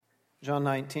John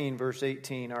 19, verse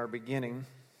 18, our beginning,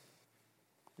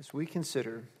 as we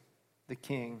consider the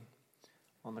King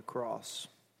on the cross.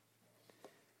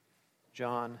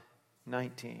 John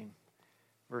 19,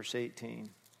 verse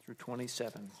 18 through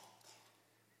 27,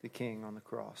 the King on the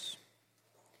cross.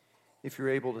 If you're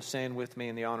able to stand with me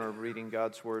in the honor of reading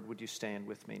God's Word, would you stand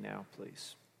with me now,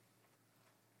 please?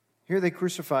 Here they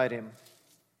crucified him,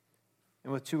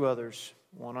 and with two others,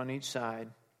 one on each side,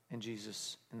 and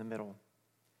Jesus in the middle.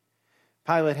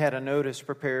 Pilate had a notice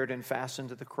prepared and fastened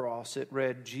to the cross. It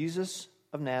read, "Jesus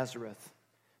of Nazareth,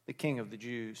 the King of the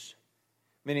Jews."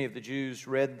 Many of the Jews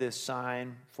read this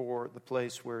sign, for the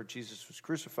place where Jesus was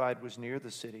crucified was near the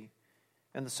city,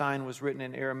 and the sign was written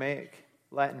in Aramaic,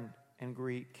 Latin, and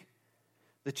Greek.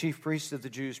 The chief priests of the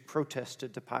Jews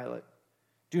protested to Pilate,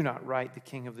 "Do not write the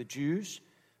King of the Jews,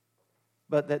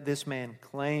 but that this man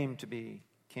claimed to be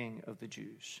King of the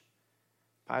Jews."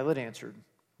 Pilate answered,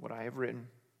 "What I have written,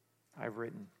 I've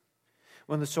written."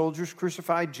 When the soldiers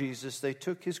crucified Jesus, they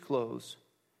took his clothes,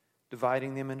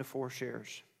 dividing them into 4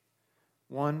 shares,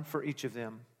 one for each of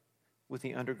them, with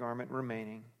the undergarment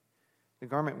remaining. The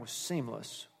garment was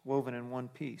seamless, woven in one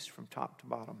piece from top to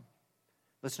bottom.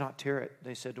 "Let's not tear it,"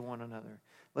 they said to one another.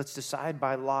 "Let's decide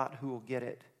by lot who will get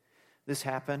it." This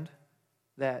happened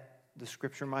that the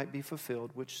scripture might be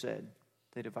fulfilled, which said,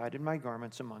 "They divided my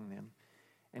garments among them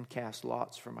and cast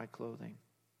lots for my clothing."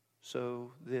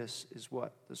 So this is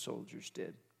what the soldiers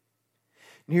did.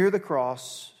 Near the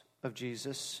cross of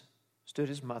Jesus stood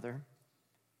his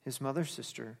mother's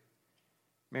sister,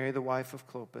 Mary the wife of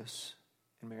Clopas,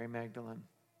 and Mary Magdalene.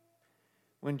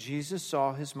 When Jesus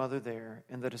saw his mother there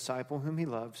and the disciple whom he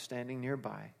loved standing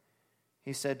nearby,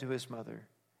 he said to his mother,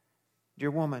 "Dear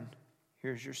woman,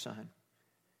 here's your son."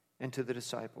 And to the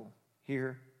disciple,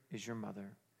 "Here is your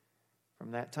mother." From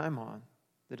that time on,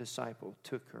 the disciple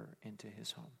took her into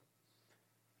his home.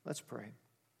 Let's pray.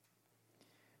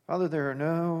 Father, there are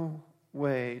no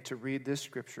way to read this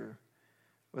scripture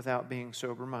without being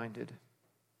sober-minded,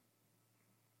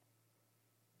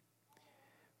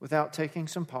 without taking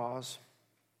some pause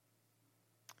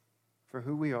for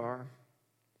who we are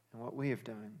and what we have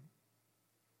done,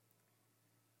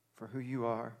 for who you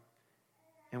are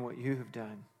and what you have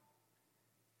done,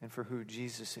 and for who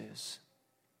Jesus is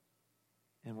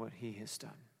and what he has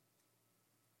done.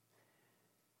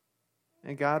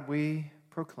 And God, we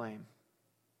proclaim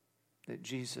that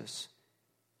Jesus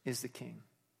is the King.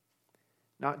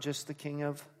 Not just the King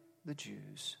of the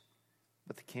Jews,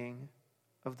 but the King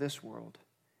of this world.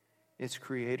 Its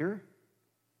creator,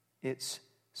 its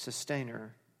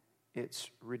sustainer, its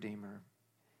redeemer.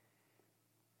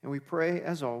 And we pray,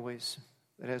 as always,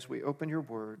 that as we open your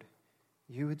word,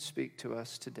 you would speak to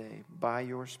us today by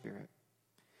your Spirit.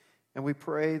 And we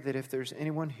pray that if there's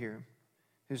anyone here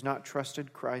who's not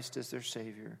trusted Christ as their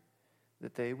Savior,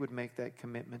 that they would make that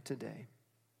commitment today,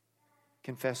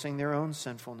 confessing their own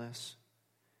sinfulness,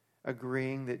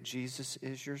 agreeing that Jesus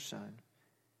is your Son,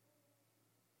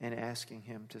 and asking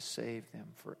him to save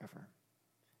them forever.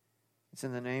 It's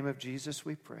in the name of Jesus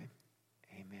we pray.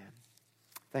 Amen.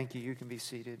 Thank you. You can be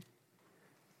seated.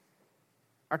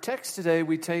 Our text today,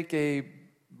 we take a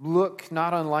look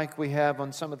not unlike we have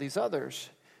on some of these others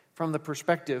from the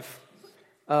perspective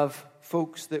of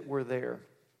folks that were there.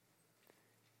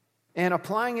 And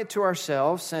applying it to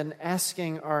ourselves and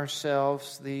asking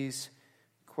ourselves these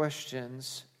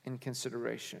questions in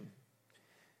consideration.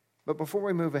 But before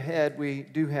we move ahead, we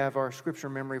do have our scripture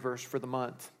memory verse for the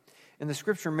month. And the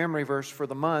scripture memory verse for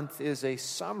the month is a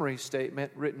summary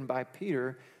statement written by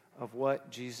Peter of what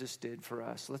Jesus did for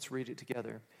us. Let's read it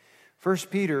together.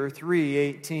 1 Peter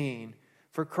 3:18.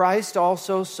 "For Christ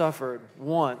also suffered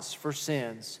once for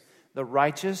sins, the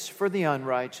righteous for the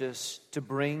unrighteous, to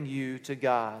bring you to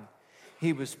God.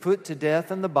 He was put to death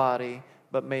in the body,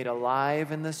 but made alive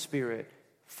in the spirit."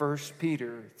 1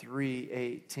 Peter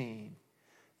 3:18.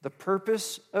 The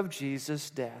purpose of Jesus'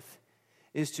 death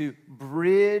is to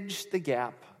bridge the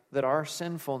gap that our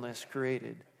sinfulness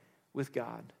created with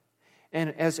God. And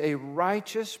as a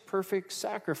righteous, perfect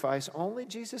sacrifice, only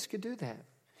Jesus could do that.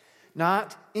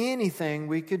 Not anything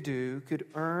we could do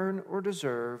could earn or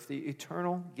deserve the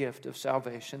eternal gift of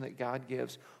salvation that God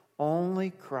gives. Only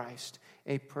Christ,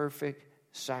 a perfect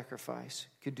sacrifice,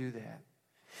 could do that.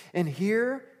 And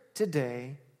here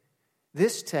today,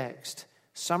 this text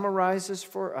summarizes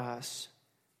for us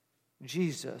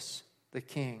Jesus, the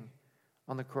King,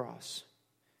 on the cross.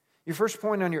 Your first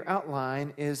point on your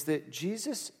outline is that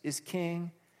Jesus is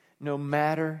King no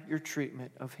matter your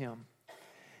treatment of him.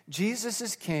 Jesus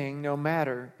is King no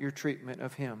matter your treatment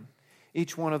of him.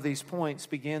 Each one of these points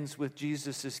begins with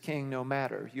Jesus is King no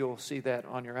matter. You'll see that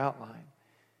on your outline.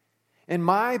 And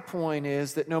my point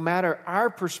is that no matter our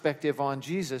perspective on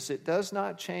Jesus, it does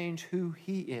not change who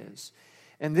He is.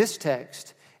 And this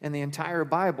text and the entire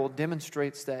Bible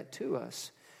demonstrates that to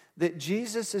us, that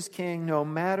Jesus is King no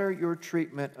matter your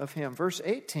treatment of Him. Verse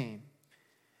 18,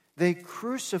 they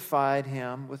crucified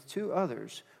Him with two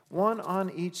others, one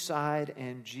on each side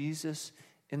and Jesus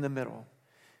in the middle.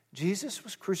 Jesus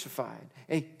was crucified,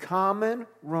 a common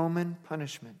Roman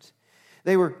punishment.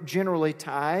 They were generally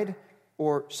tied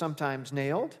or sometimes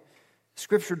nailed.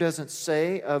 Scripture doesn't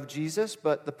say of Jesus,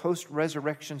 but the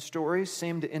post-resurrection stories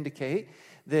seem to indicate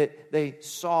that they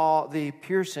saw the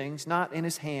piercings, not in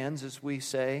His hands, as we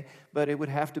say, but it would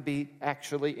have to be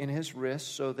actually in His wrists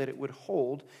so that it would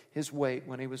hold His weight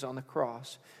when He was on the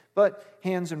cross. But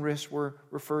hands and wrists were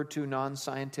referred to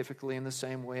non-scientifically in the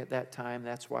same way at that time.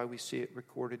 That's why we see it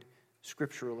recorded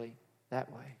scripturally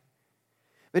that way.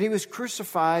 But He was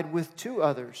crucified with two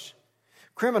others.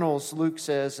 Criminals, Luke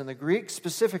says in the Greek,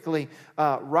 specifically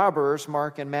robbers,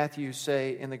 Mark and Matthew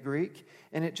say in the Greek,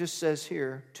 and it just says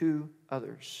here, two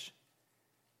others.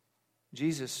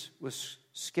 Jesus was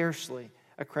scarcely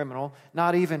a criminal,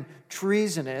 not even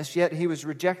treasonous, yet He was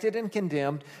rejected and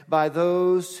condemned by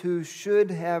those who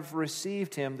should have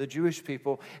received Him, the Jewish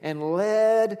people, and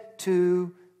led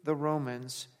to the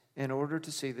Romans in order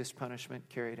to see this punishment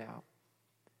carried out.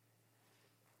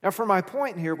 Now, for my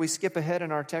point here, we skip ahead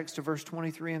in our text to verse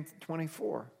 23 and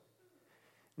 24.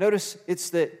 Notice it's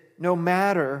that no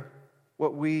matter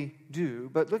what we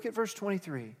do, but look at verse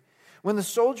 23. When the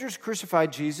soldiers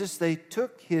crucified Jesus, they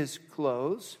took His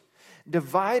clothes,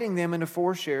 dividing them into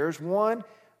 4 shares, one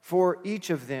for each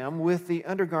of them, with the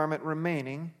undergarment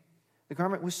remaining. The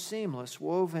garment was seamless,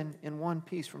 woven in one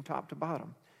piece from top to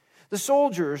bottom. The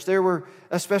soldiers, there were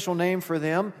a special name for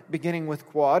them, beginning with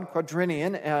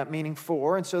quadrennion, meaning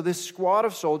 4. And so this squad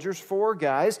of soldiers, 4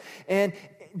 guys, and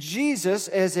Jesus,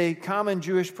 as a common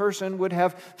Jewish person, would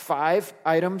have 5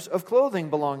 items of clothing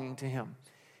belonging to Him.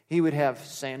 He would have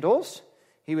sandals.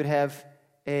 He would have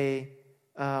a,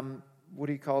 what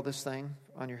do you call this thing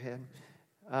on your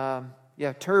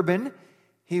head? Turban.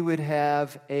 He would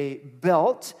have a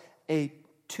belt, a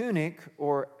tunic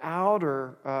or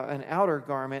an outer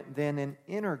garment, then an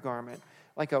inner garment,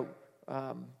 like a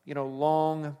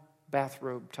long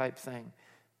bathrobe type thing.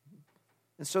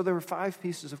 And so there were 5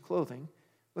 pieces of clothing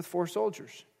with 4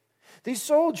 soldiers. These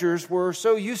soldiers were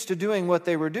so used to doing what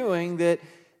they were doing that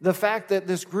the fact that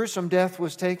this gruesome death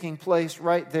was taking place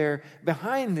right there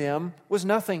behind them was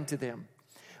nothing to them.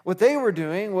 What they were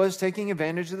doing was taking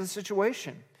advantage of the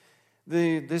situation.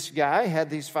 This guy had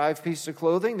these 5 pieces of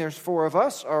clothing. There's 4 of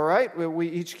us. All right, we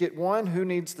each get one. Who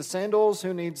needs the sandals?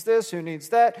 Who needs this? Who needs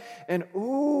that? And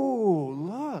ooh,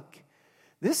 look,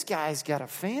 this guy's got a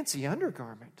fancy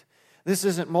undergarment. This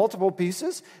isn't multiple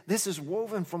pieces. This is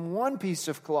woven from one piece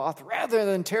of cloth. Rather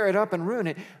than tear it up and ruin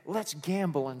it, let's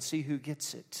gamble and see who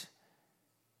gets it.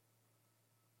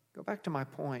 Go back to my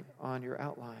point on your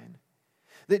outline.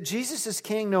 That Jesus is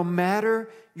King no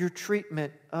matter your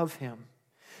treatment of Him.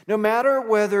 No matter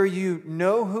whether you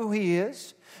know who He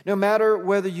is, no matter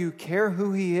whether you care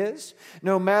who He is,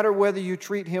 no matter whether you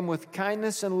treat Him with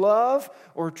kindness and love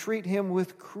or treat Him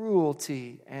with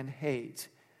cruelty and hate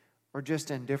or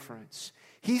just indifference,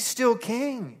 He's still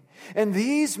King. And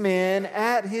these men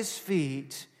at His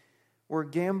feet were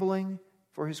gambling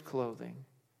for His clothing.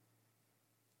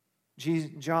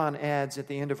 John adds at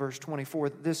the end of verse 24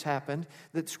 that this happened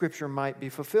that Scripture might be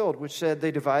fulfilled, which said, they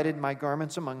divided my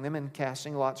garments among them and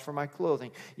casting lots for my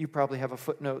clothing. You probably have a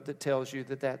footnote that tells you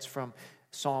that that's from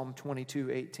Psalm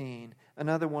 22:18.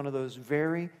 Another one of those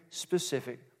very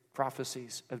specific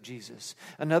prophecies of Jesus.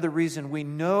 Another reason we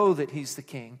know that He's the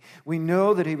King. We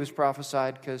know that He was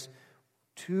prophesied because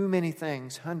too many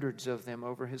things, hundreds of them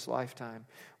over His lifetime,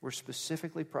 were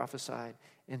specifically prophesied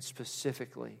and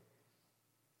specifically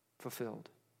fulfilled.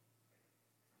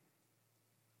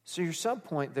 So your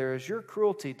subpoint there is your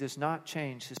cruelty does not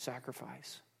change His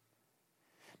sacrifice.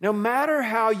 No matter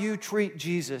how you treat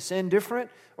Jesus, indifferent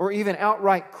or even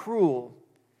outright cruel,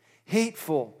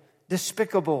 hateful,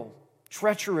 despicable,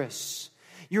 treacherous,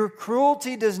 your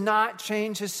cruelty does not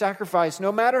change His sacrifice.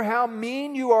 No matter how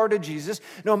mean you are to Jesus,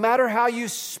 no matter how you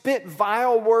spit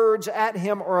vile words at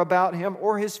Him or about Him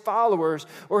or His followers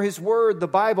or His word, the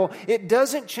Bible, it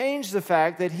doesn't change the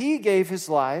fact that He gave His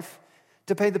life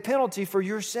to pay the penalty for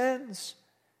your sins.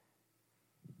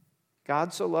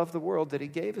 God so loved the world that He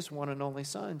gave His one and only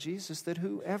Son, Jesus, that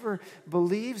whoever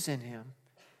believes in Him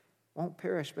won't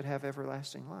perish but have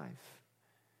everlasting life.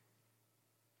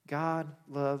 God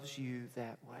loves you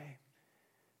that way.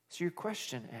 So your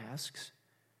question asks,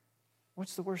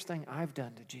 what's the worst thing I've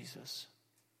done to Jesus?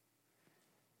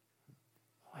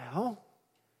 Well,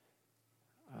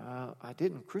 I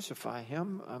didn't crucify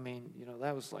him. I mean,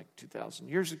 that was like 2,000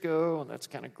 years ago, and that's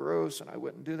kind of gross, and I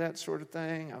wouldn't do that sort of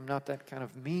thing. I'm not that kind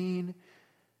of mean.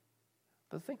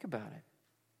 But think about it.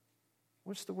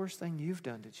 What's the worst thing you've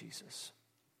done to Jesus?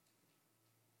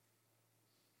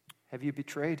 Have you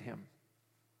betrayed him?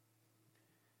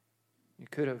 You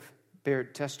could have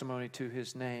bared testimony to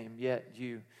his name, yet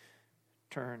you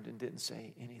turned and didn't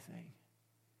say anything.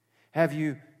 Have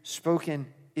you spoken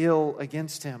ill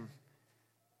against him?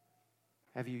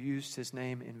 Have you used his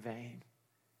name in vain?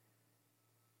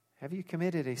 Have you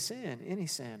committed a sin, any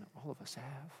sin? All of us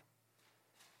have.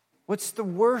 What's the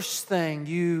worst thing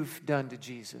you've done to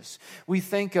Jesus? We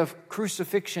think of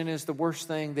crucifixion as the worst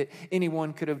thing that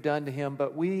anyone could have done to him,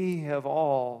 but we have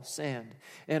all sinned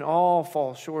and all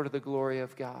fall short of the glory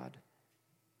of God.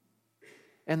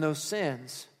 And those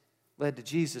sins led to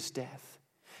Jesus' death.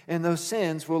 And those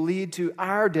sins will lead to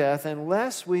our death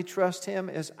unless we trust him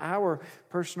as our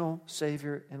personal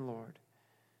Savior and Lord.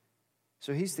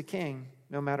 So he's the King,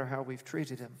 no matter how we've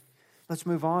treated him. Let's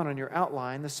move on your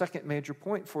outline. The second major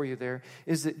point for you there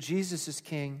is that Jesus is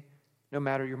King no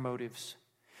matter your motives.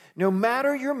 No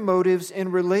matter your motives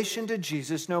in relation to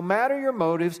Jesus, no matter your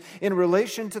motives in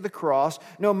relation to the cross,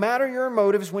 no matter your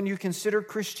motives when you consider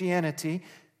Christianity,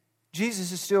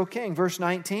 Jesus is still King. Verse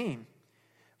 19,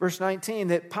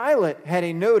 that Pilate had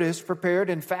a notice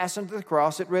prepared and fastened to the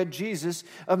cross. It read, Jesus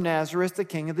of Nazareth, the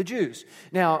King of the Jews.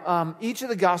 Now, each of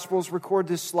the Gospels record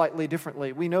this slightly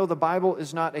differently. We know the Bible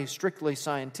is not a strictly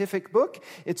scientific book.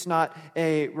 It's not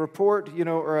a report,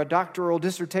 or a doctoral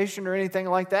dissertation or anything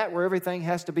like that, where everything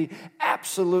has to be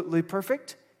absolutely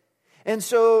perfect. And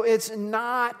so it's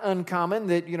not uncommon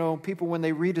that, people when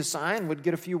they read a sign would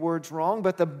get a few words wrong,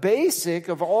 but the basic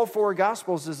of all four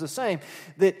Gospels is the same,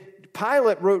 that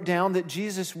Pilate wrote down that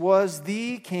Jesus was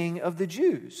the King of the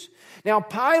Jews. Now,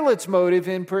 Pilate's motive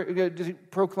in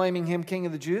proclaiming him King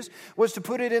of the Jews was to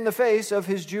put it in the face of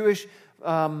his Jewish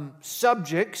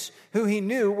subjects who he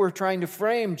knew were trying to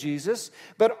frame Jesus,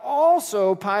 but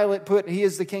also Pilate put he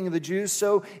is the King of the Jews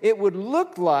so it would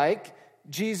look like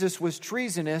Jesus was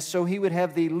treasonous, so he would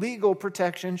have the legal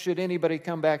protection should anybody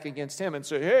come back against him and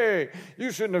say, hey,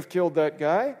 you shouldn't have killed that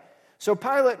guy. So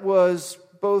Pilate was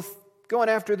both going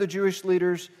after the Jewish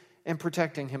leaders and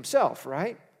protecting himself,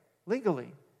 right?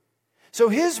 Legally. So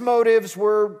his motives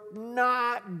were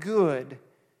not good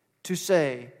to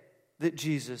say that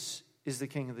Jesus is the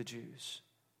King of the Jews.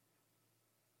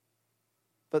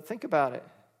 But think about it.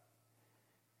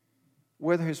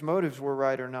 Whether his motives were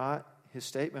right or not, his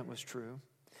statement was true.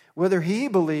 Whether he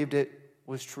believed it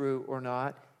was true or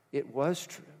not, it was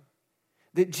true.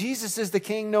 That Jesus is the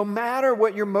King no matter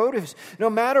what your motives, no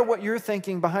matter what you're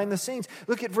thinking behind the scenes.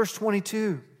 Look at verse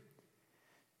 22.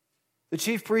 The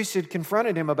chief priest had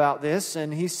confronted him about this,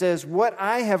 and he says, what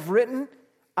I have written,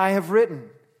 I have written.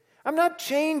 I'm not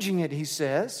changing it, he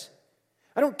says.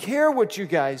 I don't care what you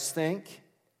guys think.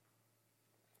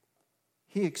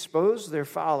 He exposed their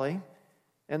folly,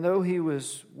 and though he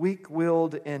was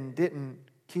weak-willed and didn't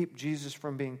keep Jesus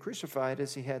from being crucified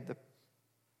as he had the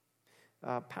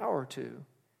power to,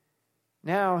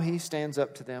 now he stands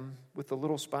up to them with the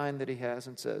little spine that he has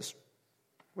and says,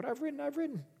 what I've written, I've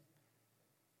written.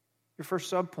 Your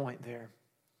first subpoint there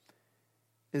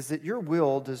is that your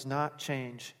will does not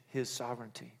change his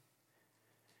sovereignty.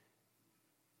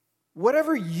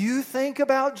 Whatever you think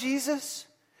about Jesus,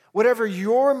 whatever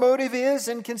your motive is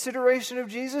in consideration of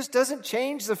Jesus, doesn't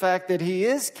change the fact that he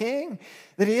is King,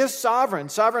 that he is sovereign.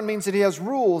 Sovereign means that he has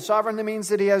rule. Sovereign means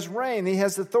that he has reign. He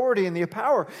has authority and the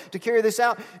power to carry this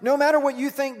out. No matter what you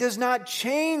think does not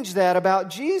change that about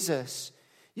Jesus.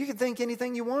 You can think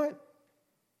anything you want.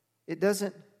 It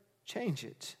doesn't change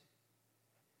it.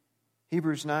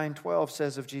 Hebrews 9:12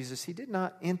 says of Jesus, he did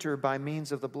not enter by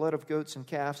means of the blood of goats and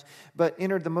calves, but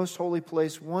entered the most holy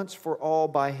place once for all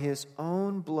by his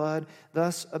own blood,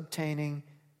 thus obtaining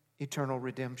eternal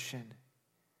redemption.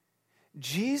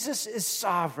 Jesus is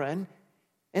sovereign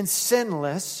and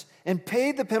sinless and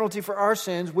paid the penalty for our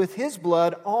sins with his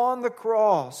blood on the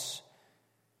cross.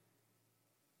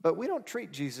 But we don't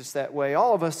treat Jesus that way.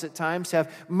 All of us at times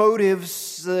have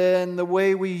motives in the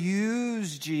way we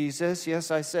use Jesus.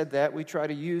 Yes, I said that. We try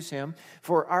to use him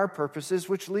for our purposes,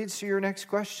 which leads to your next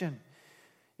question.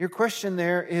 Your question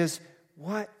there is,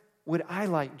 what would I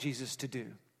like Jesus to do?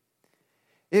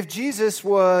 If Jesus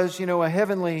was, a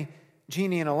heavenly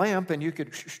genie in a lamp and you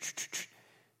could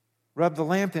rub the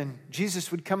lamp and Jesus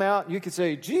would come out and you could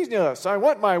say, Jesus, I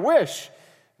want my wish.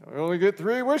 I only get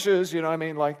 3 wishes,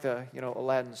 like the,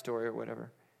 Aladdin story or whatever.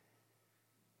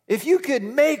 If you could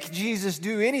make Jesus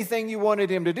do anything you wanted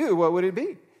him to do, what would it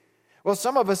be? Well,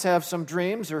 some of us have some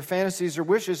dreams or fantasies or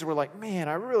wishes. We're like, man,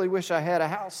 I really wish I had a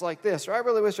house like this, or I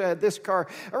really wish I had this car.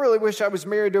 I really wish I was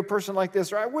married to a person like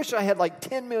this, or I wish I had like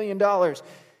 $10 million.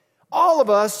 All of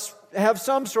us have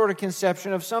some sort of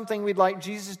conception of something we'd like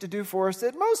Jesus to do for us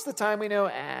that most of the time we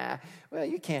know, well,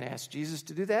 you can't ask Jesus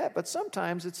to do that. But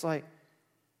sometimes it's like,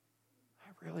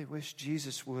 I really wish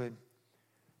Jesus would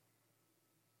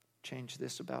change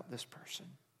this about this person.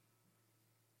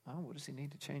 Oh, what does he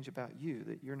need to change about you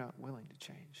that you're not willing to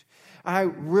change? I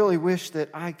really wish that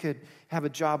I could have a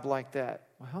job like that.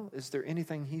 Well, is there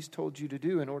anything he's told you to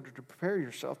do in order to prepare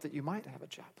yourself that you might have a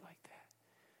job like that?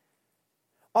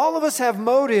 All of us have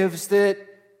motives that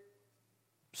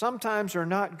sometimes are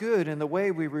not good in the way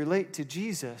we relate to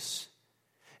Jesus.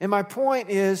 And my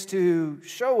point is to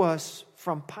show us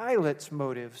from Pilate's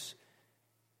motives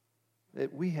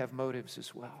that we have motives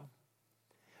as well.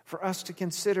 For us to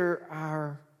consider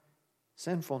our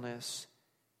sinfulness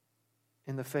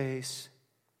in the face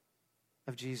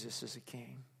of Jesus as a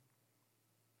king.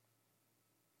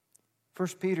 1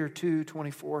 Peter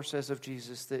 2:24 says of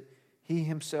Jesus that he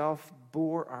himself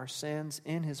bore our sins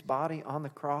in his body on the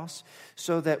cross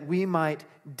so that we might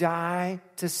die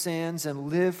to sins and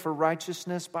live for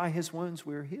righteousness. By his wounds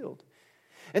we are healed.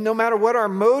 And no matter what our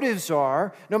motives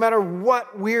are, no matter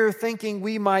what we're thinking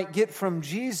we might get from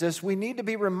Jesus, we need to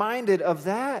be reminded of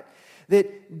that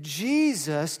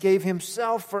Jesus gave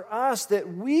himself for us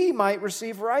that we might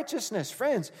receive righteousness.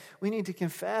 Friends, we need to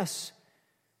confess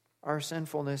our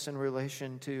sinfulness in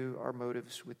relation to our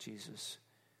motives with Jesus.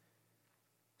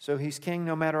 So he's king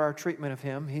no matter our treatment of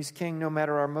him. He's king no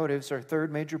matter our motives. Our third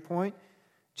major point,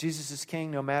 Jesus is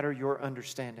king no matter your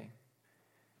understanding.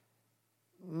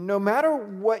 No matter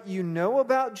what you know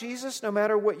about Jesus, no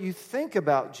matter what you think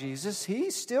about Jesus,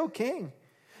 he's still king.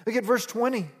 Look at verse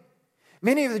 20.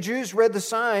 Many of the Jews read the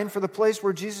sign, for the place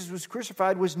where Jesus was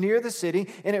crucified was near the city,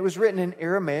 and it was written in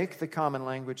Aramaic, the common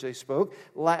language they spoke,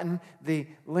 Latin, the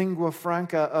lingua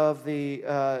franca of the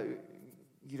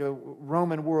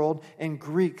Roman world, and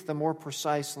Greek, the more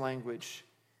precise language.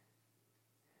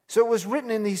 So it was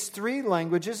written in these three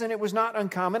languages, and it was not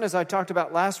uncommon, as I talked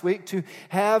about last week, to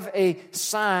have a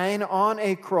sign on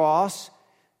a cross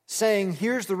saying,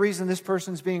 here's the reason this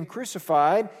person's being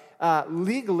crucified,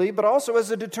 legally, but also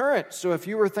as a deterrent. So if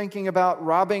you were thinking about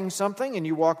robbing something and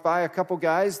you walk by a couple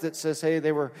guys that says, hey,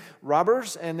 they were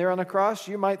robbers and they're on the cross,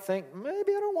 you might think,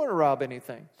 maybe I don't want to rob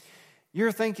anything.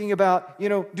 You're thinking about,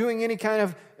 doing any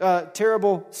kind of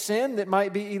terrible sin that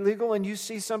might be illegal, and you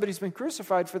see somebody's been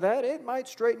crucified for that, it might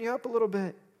straighten you up a little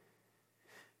bit.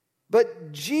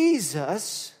 But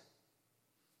Jesus,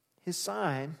 his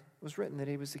sign was written that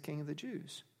he was the King of the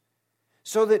Jews,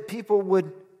 so that people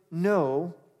would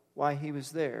know why he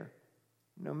was there,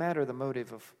 no matter the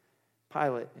motive of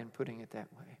Pilate in putting it that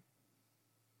way.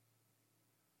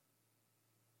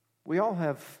 We all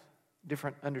have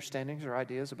different understandings or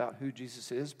ideas about who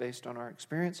Jesus is based on our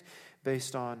experience,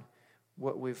 based on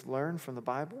what we've learned from the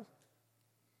Bible,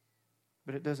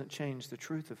 but it doesn't change the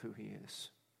truth of who he is.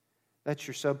 That's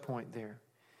your subpoint there.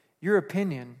 Your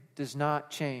opinion does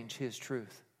not change his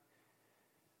truth.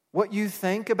 What you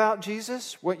think about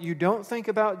Jesus, what you don't think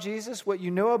about Jesus, what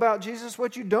you know about Jesus,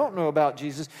 what you don't know about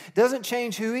Jesus, doesn't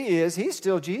change who he is. He's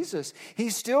still Jesus.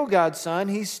 He's still God's Son.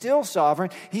 He's still sovereign.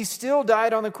 He still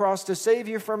died on the cross to save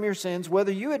you from your sins,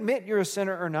 whether you admit you're a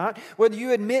sinner or not, whether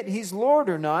you admit he's Lord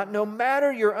or not. No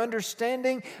matter your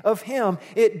understanding of him,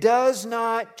 it does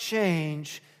not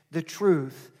change the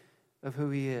truth of who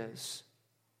he is.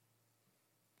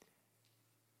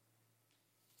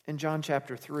 In John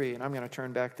chapter 3, and I'm going to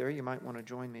turn back there. You might want to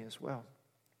join me as well.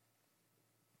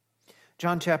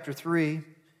 John chapter 3,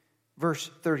 verse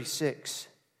 36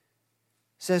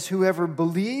 says, whoever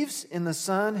believes in the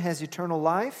Son has eternal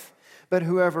life, but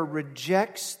whoever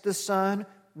rejects the Son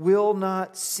will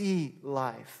not see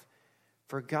life,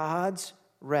 for God's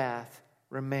wrath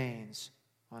remains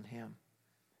on him.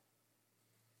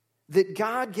 That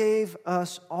God gave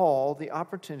us all the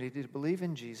opportunity to believe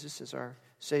in Jesus as our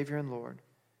Savior and Lord.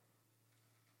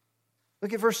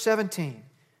 Look at verse 17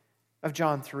 of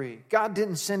John 3. God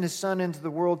didn't send his Son into the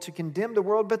world to condemn the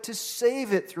world, but to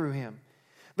save it through him.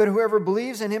 But whoever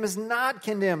believes in him is not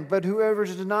condemned, but whoever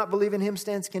does not believe in him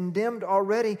stands condemned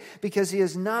already, because he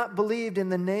has not believed in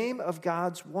the name of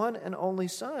God's one and only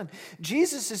Son.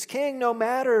 Jesus is king no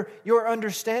matter your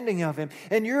understanding of him,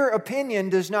 and your opinion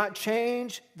does not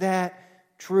change that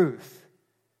truth.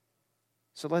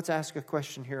 So let's ask a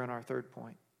question here on our third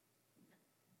point.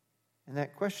 And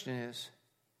that question is,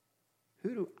 who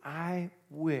do I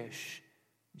wish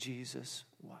Jesus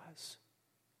was?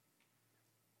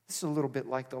 This is a little bit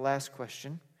like the last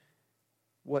question.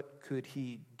 what could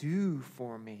he do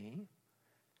for me,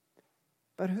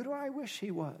 but who do I wish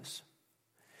he was?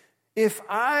 If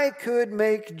I could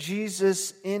make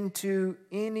Jesus into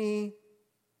any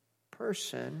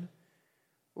person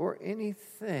or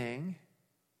anything,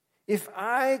 if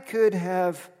I could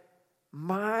have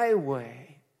my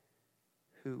way,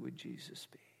 who would Jesus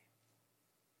be?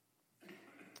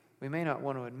 We may not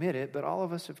want to admit it, but all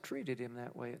of us have treated him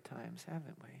that way at times,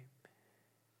 haven't we?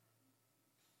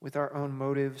 With our own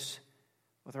motives,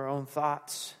 with our own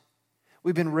thoughts.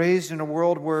 We've been raised in a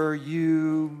world where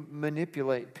you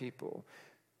manipulate people,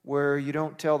 where you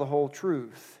don't tell the whole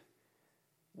truth,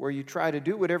 where you try to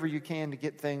do whatever you can to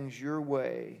get things your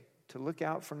way, to look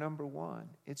out for number one.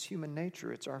 It's human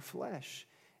nature. It's our flesh.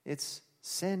 It's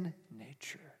sin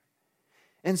nature.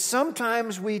 And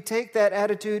sometimes we take that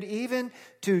attitude even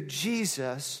to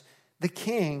Jesus, the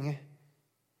King,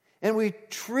 and we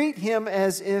treat him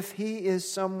as if he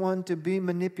is someone to be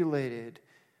manipulated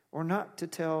or not to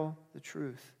tell the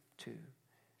truth to.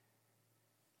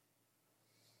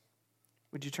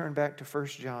 Would you turn back to 1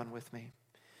 John with me?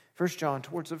 1 John,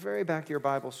 towards the very back of your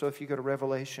Bible. So if you go to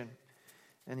Revelation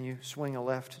and you swing a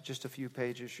left just a few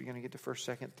pages, you're going to get to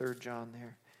 1st, 2nd, 3rd John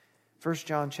there. 1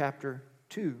 John chapter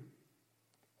 2.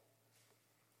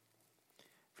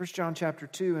 1 John chapter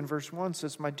 2 and verse 1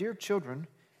 says, "My dear children,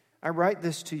 I write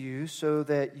this to you so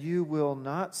that you will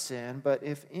not sin, but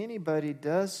if anybody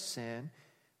does sin,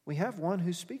 we have one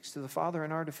who speaks to the Father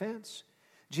in our defense,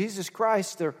 Jesus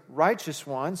Christ, the righteous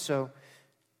one." So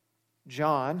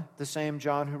John, the same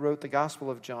John who wrote the Gospel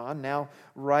of John, now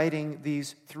writing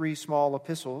these 3 small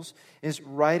epistles, is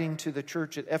writing to the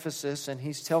church at Ephesus, and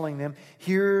he's telling them,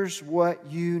 here's what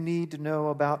you need to know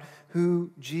about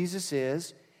who Jesus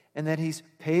is, and that he's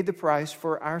paid the price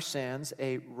for our sins,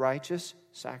 a righteous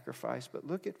sacrifice. But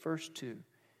look at verse 2.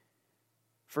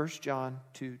 1 John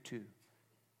 2:2.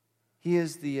 He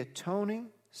is the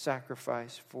atoning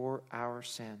sacrifice for our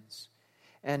sins.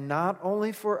 And not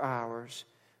only for ours,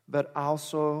 but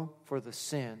also for the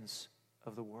sins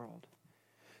of the world.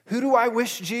 Who do I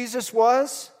wish Jesus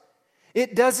was?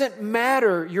 It doesn't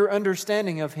matter your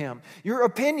understanding of him. Your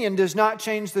opinion does not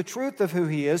change the truth of who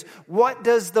he is. What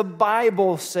does the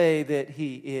Bible say that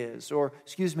he is? Or,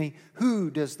 who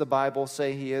does the Bible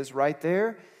say he is? Right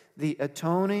there, the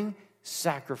atoning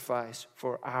sacrifice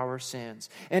for our sins.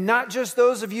 And not just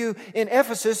those of you in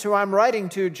Ephesus who I'm writing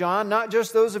to, John, not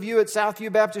just those of you at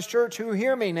Southview Baptist Church who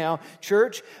hear me now,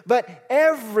 church, but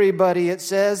everybody, it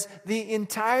says, the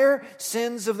entire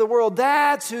sins of the world.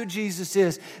 That's who Jesus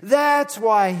is. That's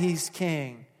why he's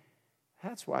king.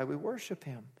 That's why we worship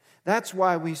him. That's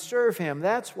why we serve him.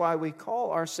 That's why we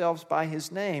call ourselves by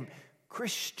his name,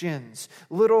 Christians,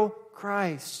 little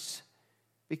Christs,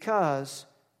 because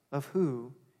of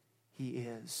who he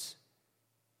is.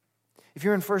 If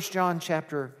you're in 1 John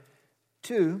chapter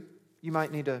 2, you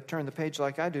might need to turn the page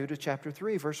like I do to chapter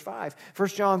 3, verse 5. 1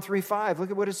 John 3:5, look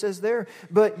at what it says there.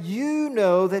 "But you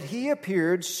know that he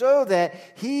appeared so that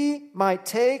he might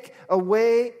take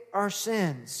away our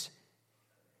sins.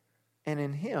 And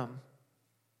in him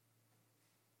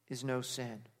is no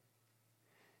sin."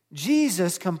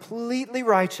 Jesus, completely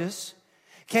righteous,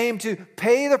 came to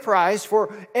pay the price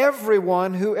for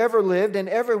everyone who ever lived and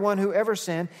everyone who ever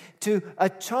sinned, to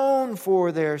atone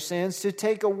for their sins, to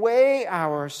take away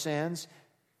our sins,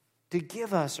 to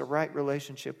give us a right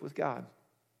relationship with God.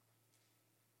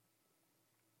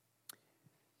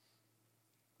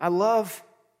 I love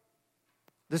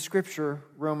the scripture,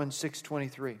 Romans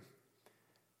 6:23.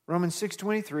 Romans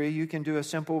 6:23, you can do a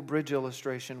simple bridge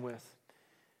illustration with.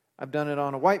 I've done it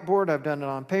on a whiteboard, I've done it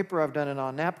on paper, I've done it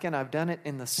on napkin, I've done it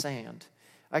in the sand.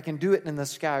 I can do it in the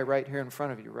sky right here in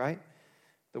front of you, right?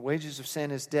 The wages of sin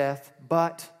is death,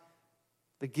 but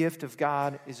the gift of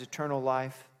God is eternal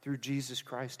life through Jesus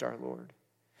Christ our Lord.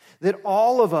 That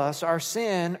all of us, our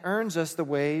sin earns us the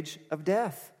wage of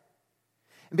death.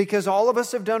 And because all of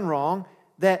us have done wrong,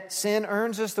 that sin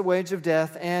earns us the wage of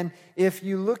death. And if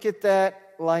you look at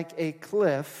that like a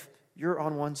cliff, you're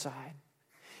on one side.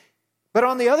 But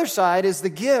on the other side is the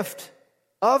gift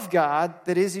of God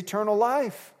that is eternal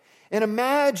life. And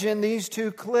imagine these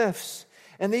two cliffs.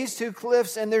 And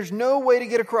there's no way to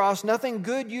get across. Nothing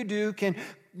good you do can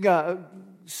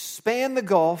span the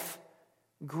gulf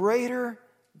greater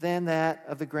than that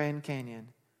of the Grand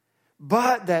Canyon.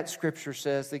 But that scripture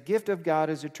says the gift of God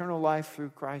is eternal life through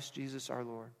Christ Jesus our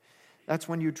Lord. That's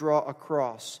when you draw a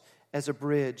cross as a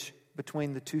bridge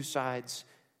between the two sides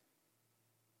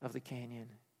of the canyon.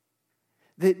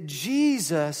 That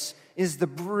Jesus is the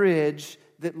bridge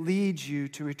that leads you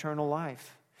to eternal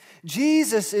life.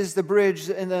 Jesus is the bridge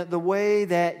and the way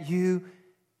that you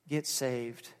get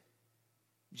saved.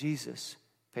 Jesus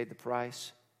paid the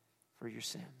price for your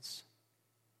sins.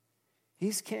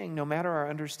 He's king no matter our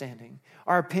understanding.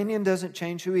 Our opinion doesn't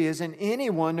change who he is. And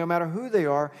anyone, no matter who they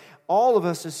are, all of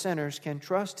us as sinners can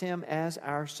trust him as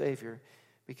our Savior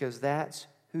because that's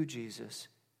who Jesus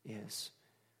is.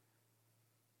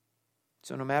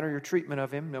 So no matter your treatment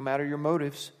of him, no matter your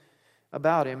motives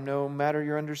about him, no matter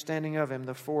your understanding of him,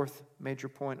 the fourth major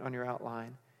point on your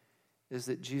outline is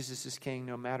that Jesus is king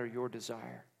no matter your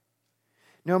desire.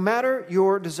 No matter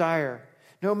your desire.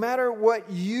 No matter what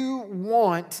you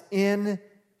want in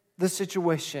the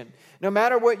situation. No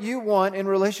matter what you want in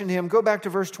relation to him. Go back to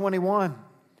verse 21.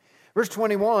 Verse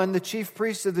 21, the chief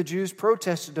priests of the Jews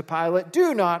protested to Pilate,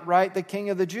 "Do not write the king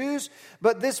of the Jews,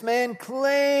 but this man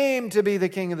claimed to be the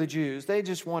king of the Jews." They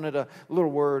just wanted a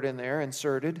little word in there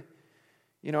inserted.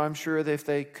 You know, I'm sure that if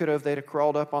they could have, they'd have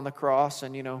crawled up on the cross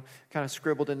and, kind of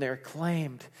scribbled in there,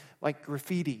 claimed, like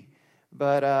graffiti.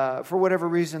 But for whatever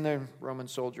reason, they're Roman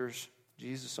soldiers,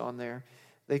 Jesus on there.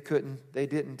 They couldn't, they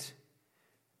didn't.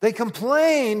 They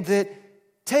complained that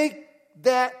take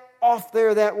that off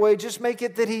there that way, just make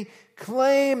it that he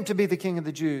claimed to be the king of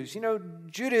the Jews.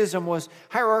 Judaism was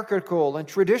hierarchical and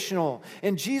traditional,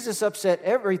 and Jesus upset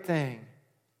everything.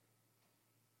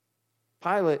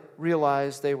 Pilate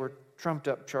realized they were trumped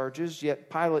up charges, yet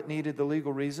Pilate needed the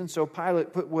legal reason, so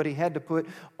Pilate put what he had to put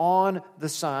on the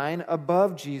sign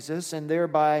above Jesus, and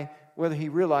thereby, whether he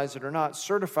realized it or not,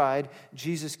 certified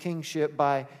Jesus' kingship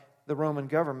by the Roman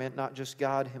government, not just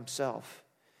God himself.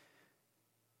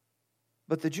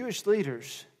 But the Jewish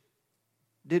leaders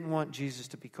didn't want Jesus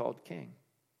to be called king.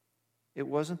 It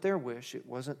wasn't their wish. It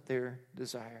wasn't their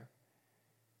desire.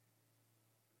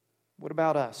 What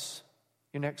about us?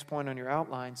 Your next point on your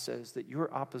outline says that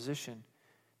your opposition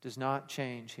does not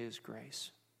change his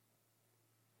grace.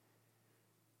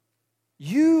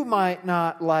 You might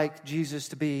not like Jesus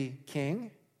to be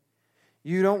king.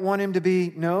 You don't want him to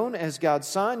be known as God's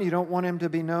son. You don't want him to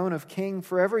be known as king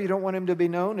forever. You don't want him to be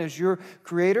known as your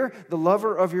creator, the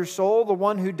lover of your soul, the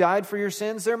one who died for your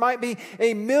sins. There might be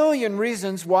a million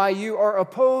reasons why you are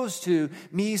opposed to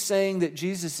me saying that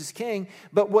Jesus is king,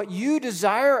 but what you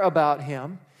desire about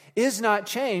him is not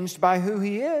changed by who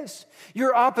he is.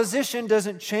 Your opposition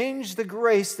doesn't change the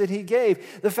grace that he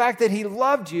gave. The fact that he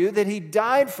loved you, that he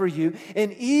died for you,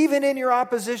 and even in your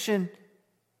opposition,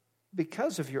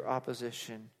 because of your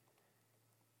opposition,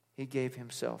 he gave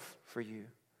himself for you.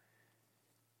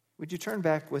 Would you turn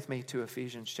back with me to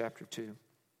Ephesians chapter 2?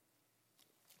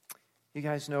 You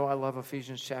guys know I love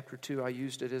Ephesians chapter 2. I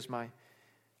used it as my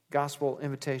gospel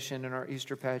invitation in our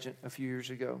Easter pageant a few years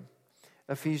ago.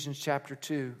 Ephesians chapter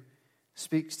 2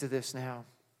 speaks to this now.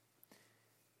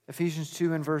 Ephesians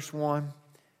 2 and verse 1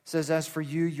 says, "As for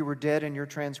you, you were dead in your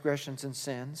transgressions and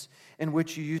sins, in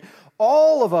which you used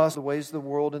all of us, the ways of the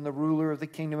world, and the ruler of the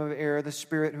kingdom of air, the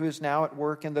spirit who is now at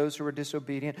work in those who are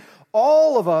disobedient.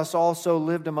 All of us also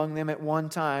lived among them at one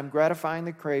time, gratifying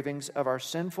the cravings of our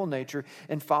sinful nature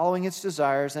and following its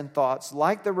desires and thoughts.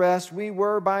 Like the rest, we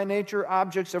were by nature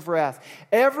objects of wrath."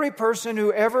 Every person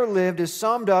who ever lived is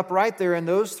summed up right there in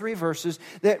those three verses,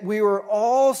 that we were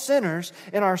all sinners,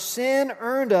 and our sin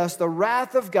earned us the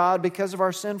wrath of God because of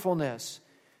our sinfulness.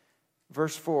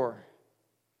 Verse 4.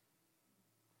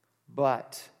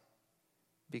 "But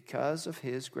because of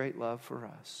his great love for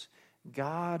us,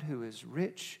 God, who is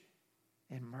rich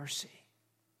in mercy."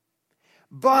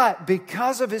 But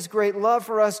because of his great love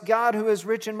for us, God, who is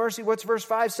rich in mercy, what's verse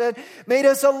 5 said? "Made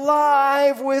us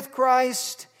alive with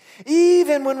Christ,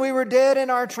 even when we were dead in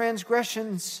our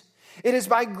transgressions. It is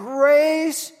by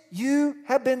grace you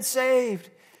have been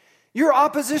saved." Your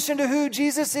opposition to who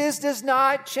Jesus is does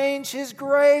not change his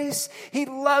grace. He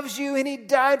loves you and he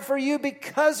died for you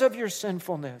because of your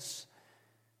sinfulness.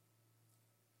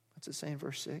 What's it say in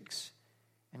verse 6?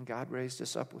 "And God raised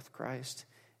us up with Christ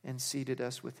and seated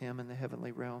us with him in the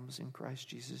heavenly realms in Christ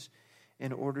Jesus,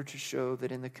 in order to show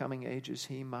that in the coming ages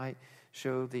he might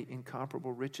show the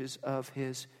incomparable riches of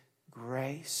his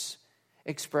grace,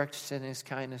 expressed in his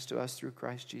kindness to us through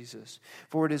Christ Jesus.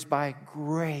 For it is by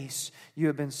grace you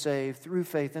have been saved through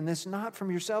faith, and this not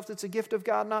from yourself, it's a gift of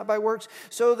God, not by works,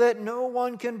 so that no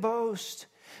one can boast."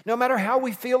 No matter how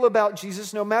we feel about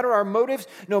Jesus, no matter our motives,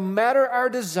 no matter our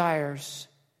desires,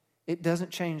 it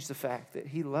doesn't change the fact that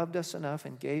he loved us enough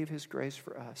and gave his grace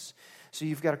for us. So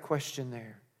you've got a question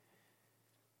there.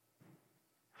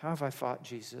 How have I fought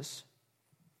Jesus?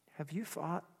 Have you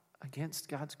fought against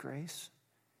God's grace?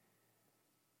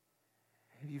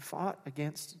 Have you fought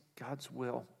against God's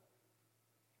will?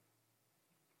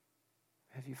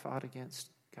 Have you fought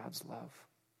against God's love?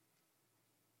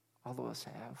 All of us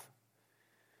have.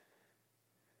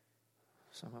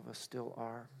 Some of us still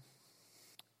are.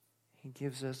 He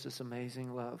gives us this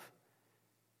amazing love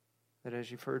that,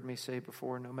 as you've heard me say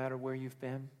before, no matter where you've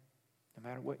been, no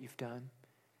matter what you've done,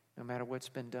 no matter what's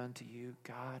been done to you,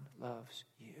 God loves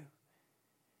you.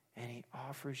 And He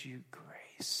offers you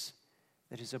grace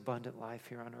that is abundant life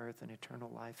here on earth and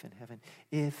eternal life in heaven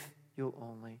if you'll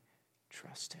only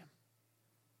trust Him.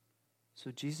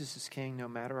 So Jesus is King no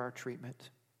matter our treatment,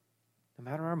 no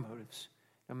matter our motives,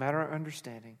 no matter our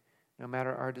understanding, no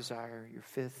matter our desire. Your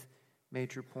fifth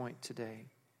major point today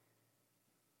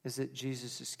is that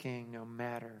Jesus is King no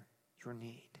matter your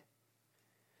need.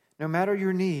 No matter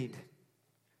your need.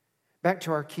 Back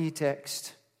to our key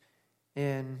text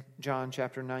in John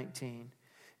chapter 19.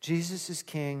 Jesus is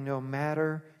King no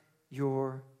matter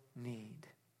your need.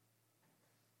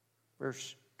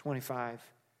 Verse 25,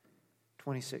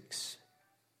 26,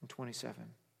 and 27.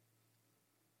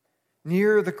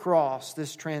 Near the cross,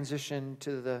 this transition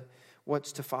to the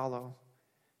what's to follow.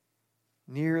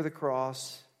 Near the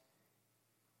cross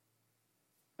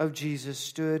of Jesus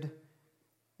stood,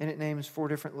 and it names 4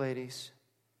 different ladies.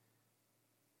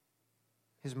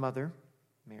 His mother,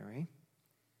 Mary.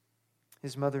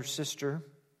 His mother's sister,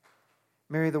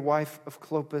 Mary the wife of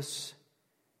Clopas,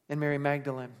 and Mary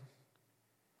Magdalene.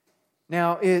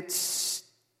 Now, it's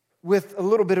with a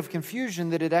little bit of confusion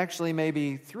that it actually may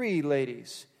be 3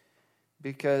 ladies,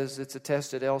 because it's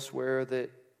attested elsewhere that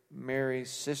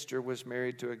Mary's sister was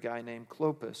married to a guy named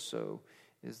Clopas. So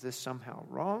is this somehow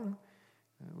wrong?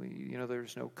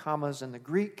 There's no commas in the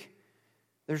Greek.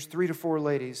 There's 3 to 4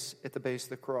 ladies at the base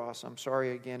of the cross. I'm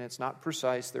sorry, again, it's not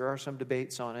precise. There are some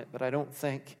debates on it, but I don't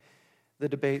think the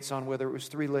debates on whether it was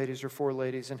 3 ladies or 4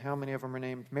 ladies and how many of them are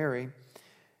named Mary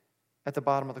at the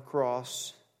bottom of the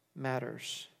cross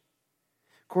matters.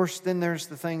 Of course, then there's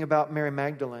the thing about Mary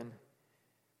Magdalene.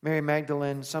 Mary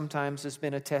Magdalene sometimes has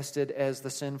been attested as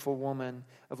the sinful woman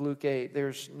of Luke 8.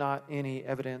 There's not any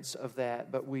evidence of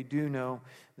that, but we do know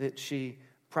that she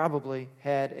probably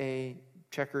had a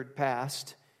checkered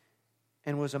past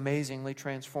and was amazingly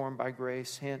transformed by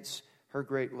grace, hence her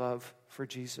great love for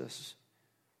Jesus.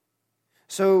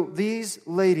 So these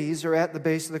ladies are at the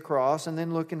base of the cross, and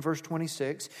then look in verse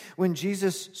 26. When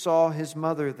Jesus saw His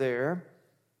mother there,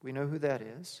 we know who that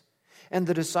is, and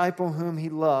the disciple whom He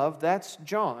loved, that's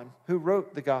John, who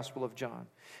wrote the Gospel of John.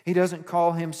 He doesn't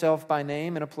call himself by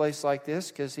name in a place like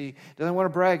this because he doesn't want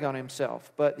to brag on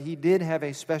himself, but he did have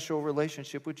a special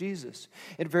relationship with Jesus.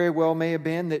 It very well may have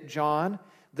been that John,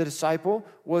 the disciple,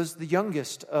 was the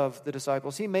youngest of the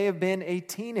disciples. He may have been a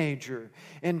teenager,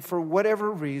 and for whatever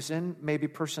reason, maybe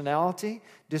personality,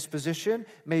 disposition,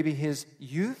 maybe his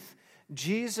youth,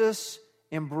 Jesus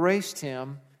embraced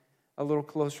him a little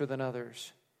closer than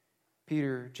others.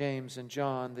 Peter, James, and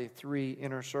John, the 3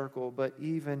 inner circle, but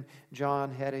even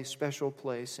John had a special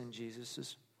place in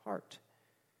Jesus' heart.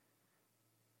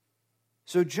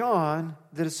 So John,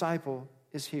 the disciple,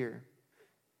 is here.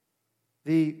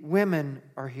 The women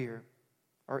are here.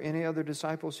 Are any other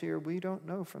disciples here? We don't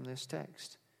know from this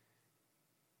text.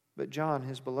 But John,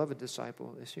 his beloved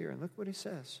disciple, is here. And look what he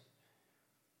says.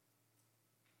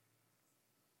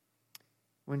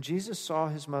 When Jesus saw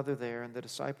His mother there and the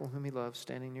disciple whom He loved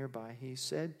standing nearby, He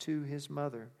said to His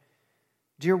mother,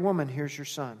 "Dear woman, here's your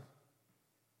son."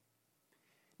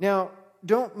 Now,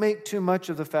 don't make too much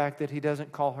of the fact that He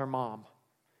doesn't call her mom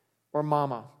or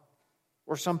mama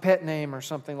or some pet name or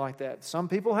something like that. Some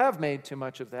people have made too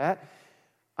much of that.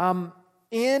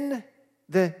 In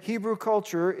the Hebrew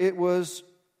culture, it was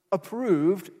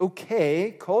approved,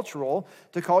 okay, cultural,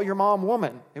 to call your mom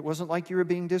woman. It wasn't like you were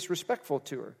being disrespectful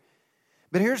to her.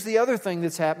 But here's the other thing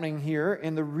that's happening here,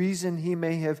 and the reason He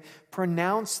may have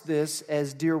pronounced this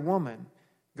as dear woman.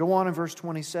 Go on in verse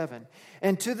 27.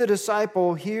 And to the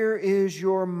disciple, here is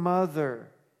your mother.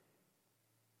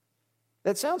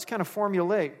 That sounds kind of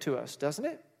formulaic to us, doesn't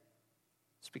it?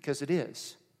 It's because it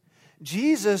is.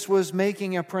 Jesus was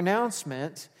making a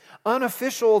pronouncement,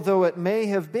 unofficial though it may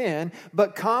have been,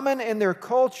 but common in their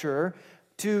culture,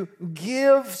 to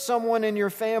give someone in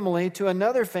your family to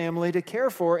another family to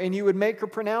care for, and you would make a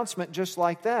pronouncement just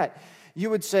like that. You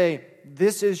would say,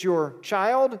 this is your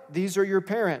child, these are your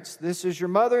parents, this is your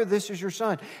mother, this is your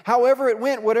son. However it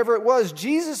went, whatever it was,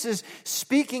 Jesus is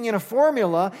speaking in a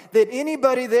formula that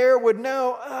anybody there would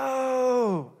know,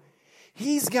 oh,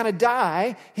 he's going to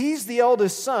die. He's the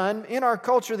eldest son. In our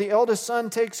culture, the eldest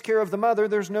son takes care of the mother.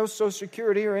 There's no Social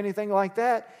Security or anything like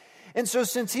that. And so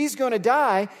since he's going to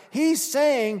die, he's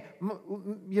saying,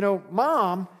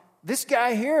 Mom, this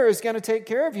guy here is going to take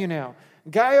care of you now.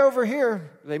 Guy over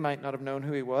here, they might not have known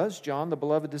who he was, John, the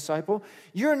beloved disciple.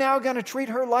 You're now going to treat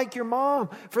her like your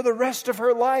mom for the rest of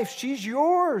her life. She's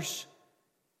yours.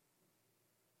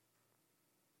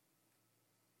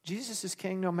 Jesus is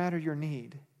king no matter your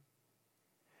need.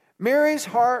 Mary's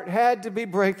heart had to be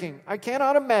breaking. I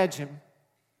cannot imagine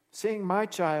seeing my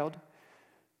child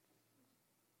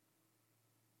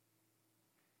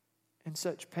in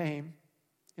such pain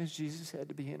as Jesus had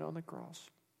to be in on the cross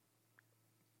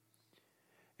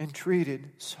and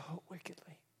treated so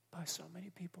wickedly by so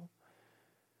many people.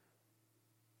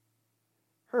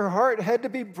 Her heart had to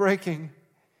be breaking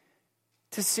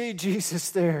to see Jesus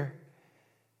there.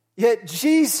 Yet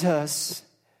Jesus,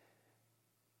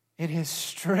 in His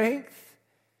strength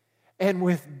and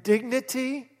with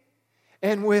dignity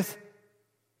and with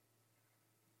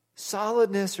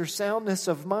solidness or soundness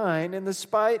of mind, in the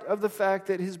spite of the fact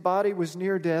that His body was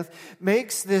near death,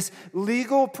 makes this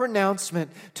legal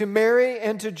pronouncement to Mary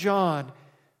and to John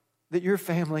that you're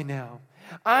family now.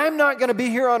 I'm not going to be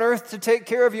here on earth to take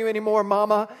care of you anymore,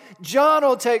 Mama. John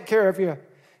will take care of you.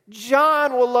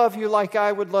 John will love you like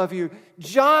I would love you.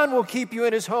 John will keep you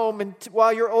in his home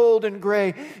while you're old and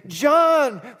gray.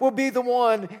 John will be the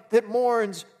one that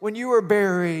mourns when you are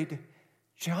buried.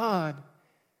 John,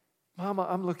 Mama,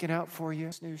 I'm looking out for you.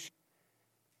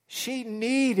 She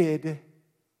needed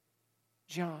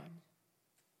John.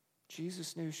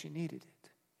 Jesus knew she needed it.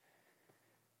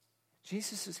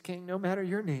 Jesus is king no matter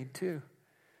your need too.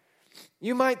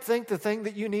 You might think the thing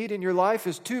that you need in your life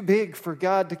is too big for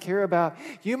God to care about.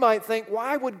 You might think,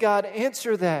 why would God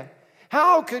answer that?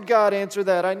 How could God answer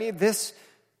that? I need this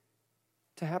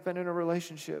to happen in a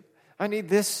relationship. I need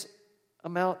this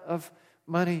amount of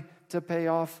money to pay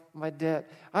off my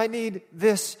debt. I need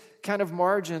this kind of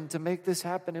margin to make this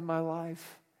happen in my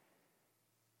life.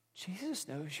 Jesus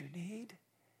knows your need.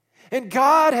 And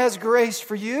God has grace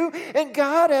for you. And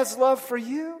God has love for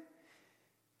you.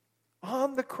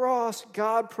 On the cross,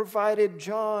 God provided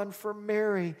John for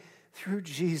Mary through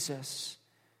Jesus.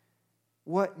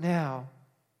 What now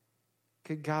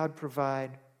could God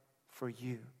provide for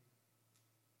you?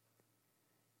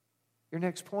 Your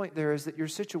next point there is that your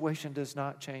situation does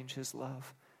not change His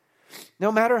love.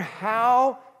 No matter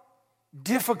how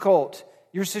difficult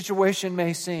your situation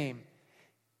may seem,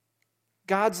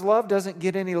 God's love doesn't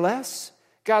get any less.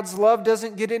 God's love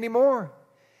doesn't get any more.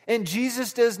 And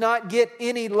Jesus does not get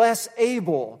any less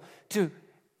able to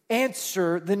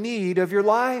answer the need of your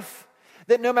life.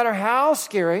 That no matter how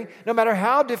scary, no matter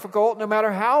how difficult, no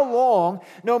matter how long,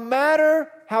 no matter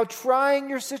how trying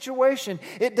your situation,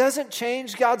 it doesn't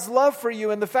change God's love for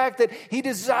you and the fact that He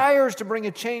desires to bring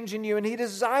a change in you and He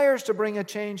desires to bring a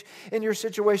change in your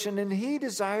situation and He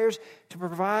desires to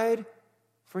provide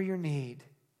for your need.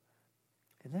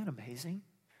 Isn't that amazing?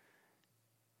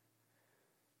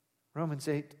 Romans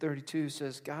 8:32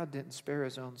 says, God didn't spare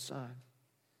His own Son,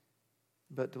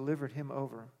 but delivered Him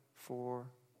over for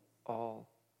all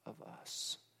of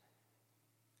us.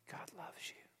 God loves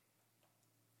you.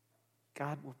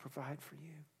 God will provide for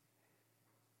you.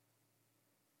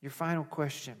 Your final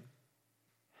question,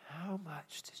 how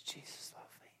much does Jesus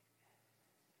love me?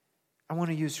 I want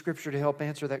to use Scripture to help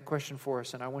answer that question for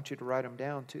us, and I want you to write them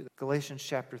down too. Galatians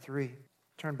chapter 3.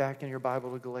 Turn back in your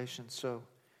Bible to Galatians. So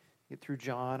get through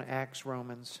John, Acts,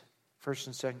 Romans, 1st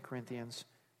and 2nd Corinthians,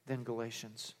 then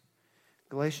Galatians.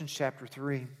 Galatians chapter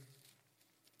 3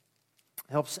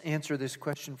 helps answer this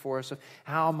question for us of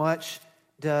how much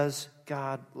does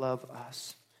God love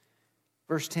us?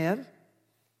 Verse 10,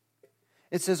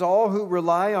 it says, all who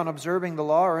rely on observing the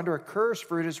law are under a curse,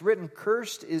 for it is written,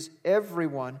 cursed is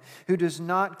everyone who does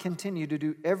not continue to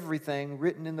do everything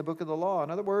written in the book of the law. In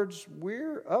other words,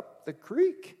 we're up the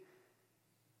creek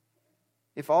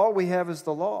if all we have is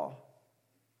the law.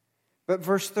 But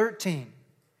verse 13,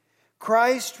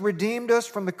 Christ redeemed us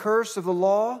from the curse of the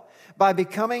law by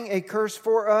becoming a curse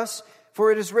for us. For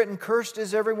it is written, cursed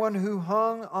is everyone who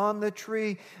hung on the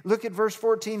tree. Look at verse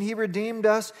 14. He redeemed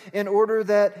us in order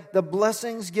that the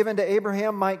blessings given to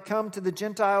Abraham might come to the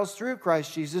Gentiles through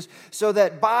Christ Jesus, so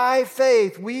that by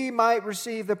faith we might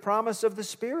receive the promise of the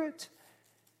Spirit.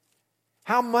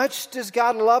 How much does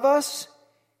God love us?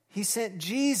 He sent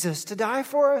Jesus to die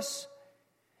for us.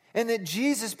 And that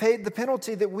Jesus paid the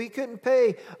penalty that we couldn't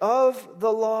pay of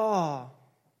the law.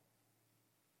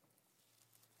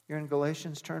 You're in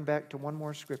Galatians, turn back to one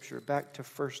more scripture, back to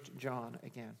 1 John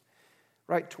again.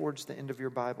 Right towards the end of your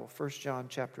Bible, 1 John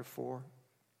chapter 4.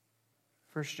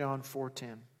 1 John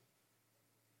 4:10.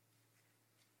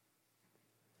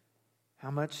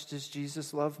 How much does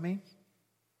Jesus love me?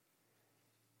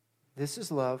 This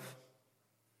is love.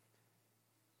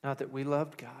 Not that we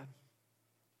loved God,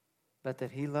 but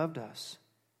that He loved us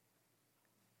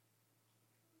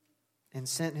and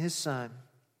sent His Son,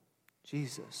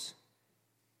 Jesus,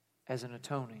 as an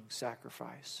atoning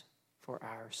sacrifice for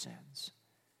our sins.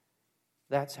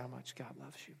 That's how much God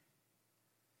loves you.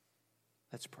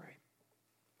 Let's pray.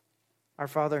 Our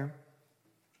Father,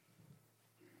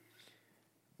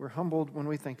 we're humbled when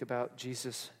we think about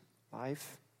Jesus'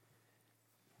 life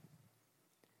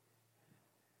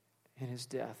and his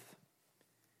death.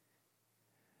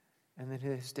 And that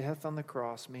his death on the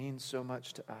cross means so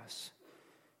much to us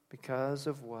because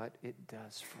of what it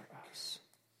does for us.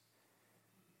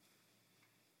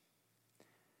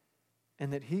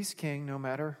 And that he's king no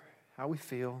matter how we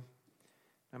feel,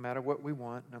 no matter what we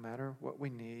want, no matter what we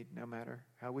need, no matter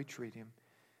how we treat him,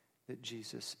 that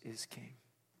Jesus is king.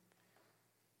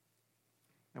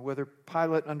 And whether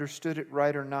Pilate understood it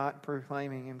right or not,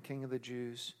 proclaiming him King of the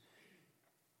Jews,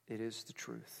 it is the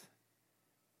truth.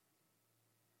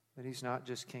 That he's not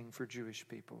just king for Jewish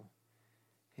people.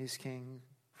 He's king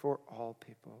for all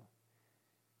people,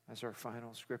 as our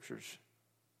final scriptures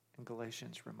in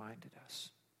Galatians reminded us.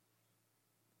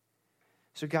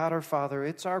 So God our Father,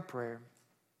 it's our prayer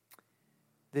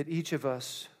that each of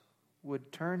us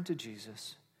would turn to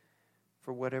Jesus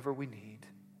for whatever we need.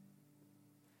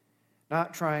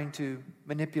 Not trying to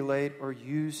manipulate or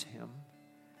use him,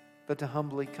 but to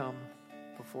humbly come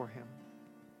before him.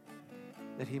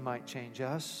 That he might change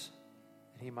us,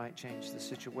 that he might change the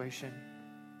situation,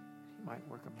 he might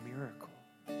work a miracle,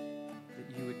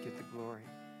 that you would get the glory.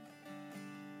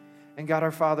 And God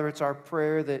our Father, it's our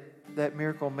prayer that that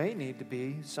miracle may need to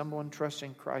be someone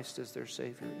trusting Christ as their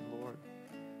Savior and Lord.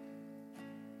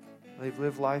 They've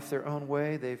lived life their own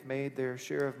way. They've made their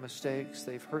share of mistakes.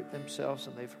 They've hurt themselves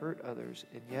and they've hurt others.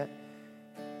 And yet,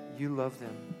 you love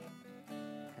them.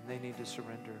 And they need to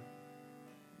surrender.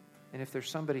 And if there's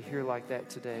somebody here like that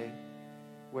today,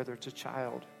 whether it's a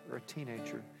child or a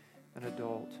teenager, an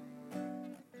adult,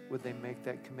 would they make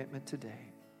that commitment today?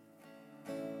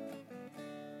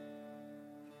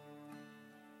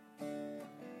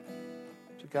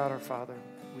 To God our Father,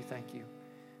 we thank you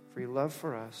for your love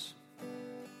for us.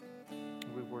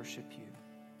 We worship you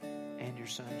and your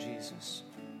Son, Jesus.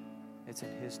 It's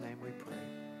in his name we pray.